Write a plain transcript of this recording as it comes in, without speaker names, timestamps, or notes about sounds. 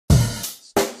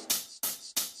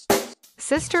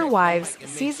Sister Wives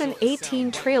Season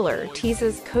 18 trailer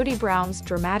teases Kody Brown's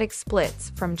dramatic splits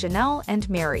from Janelle and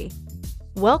Mary.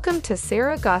 Welcome to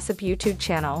Sarah Gossip YouTube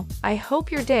channel. I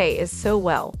hope your day is so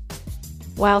well.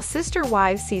 While Sister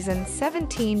Wives Season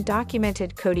 17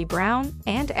 documented Kody Brown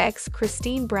and ex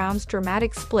Christine Brown's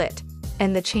dramatic split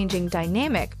and the changing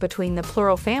dynamic between the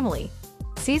plural family,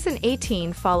 Season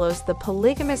 18 follows the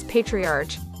polygamous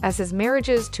patriarch as his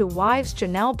marriages to wives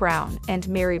Janelle Brown and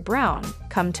Mary Brown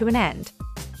come to an end.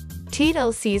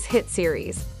 TLC's hit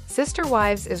series, Sister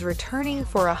Wives is returning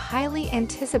for a highly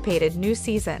anticipated new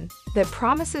season that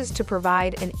promises to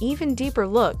provide an even deeper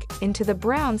look into the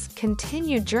Browns'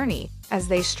 continued journey as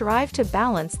they strive to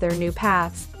balance their new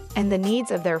paths and the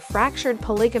needs of their fractured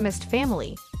polygamist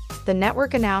family, the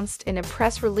network announced in a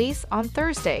press release on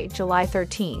Thursday, July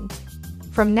 13.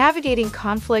 From navigating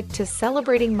conflict to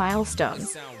celebrating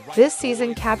milestones, this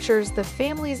season captures the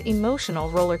family's emotional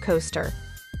roller coaster.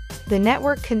 The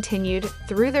network continued,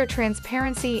 through their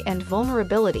transparency and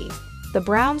vulnerability, the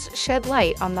Browns shed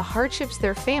light on the hardships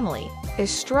their family is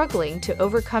struggling to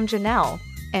overcome. Janelle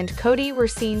and Kody were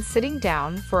seen sitting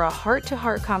down for a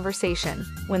heart-to-heart conversation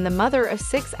when the mother of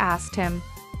six asked him,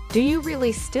 "Do you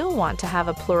really still want to have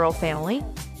a plural family?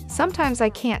 Sometimes I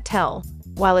can't tell."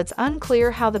 While it's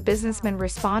unclear how the businessman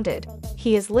responded,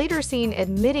 he is later seen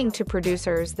admitting to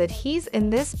producers that he's in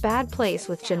this bad place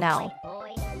with Janelle.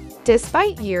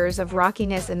 Despite years of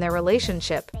rockiness in their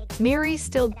relationship, Mary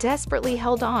still desperately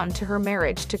held on to her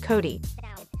marriage to Kody.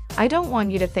 "I don't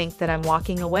want you to think that I'm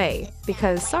walking away,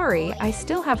 because sorry, I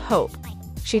still have hope,"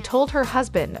 she told her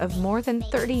husband of more than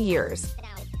 30 years.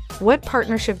 "What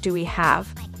partnership do we have?"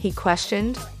 he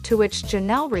questioned, to which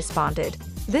Janelle responded,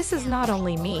 "This is not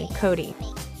only me, Kody.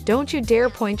 Don't you dare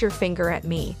point your finger at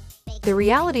me." The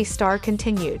reality star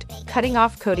continued, cutting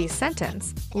off Kody's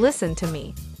sentence, "Listen to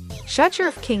me. Shut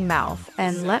your king mouth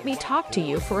and let me talk to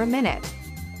you for a minute."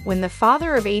 When the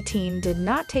father of 18 did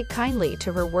not take kindly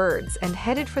to her words and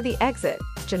headed for the exit,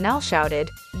 Janelle shouted,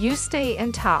 "You stay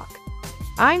and talk.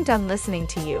 I'm done listening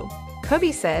to you,"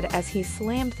 Kody said as he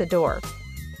slammed the door.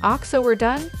 "So we're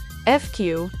done?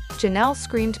 FQ," Janelle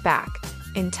screamed back.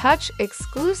 In Touch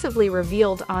exclusively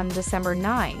revealed on December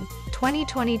 9,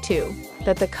 2022,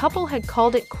 that the couple had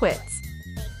called it quits.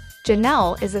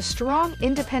 Janelle is a strong,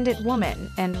 independent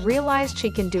woman and realized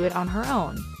she can do it on her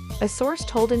own, a source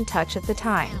told In Touch at the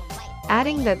time,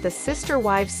 adding that the Sister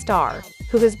Wives star,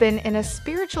 who has been in a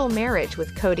spiritual marriage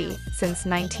with Kody since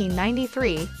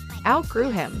 1993, outgrew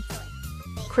him.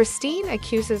 Christine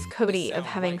accuses Kody of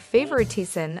having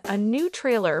favoritism. A new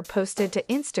trailer posted to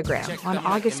Instagram on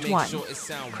August 1.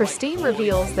 Christine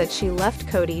reveals that she left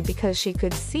Kody because she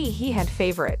could see he had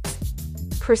favorites.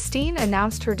 Christine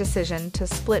announced her decision to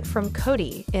split from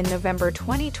Kody in November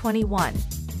 2021,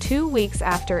 2 weeks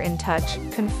after In Touch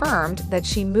confirmed that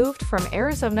she moved from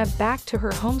Arizona back to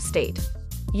her home state,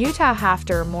 Utah.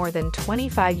 "After more than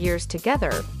 25 years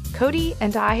together, Kody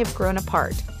and I have grown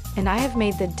apart, and I have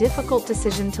made the difficult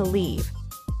decision to leave,"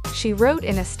 she wrote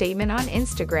in a statement on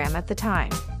Instagram at the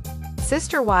time.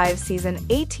 Sister Wives Season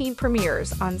 18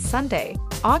 premieres on Sunday,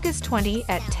 August 20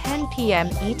 at 10 p.m.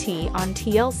 ET on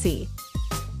TLC.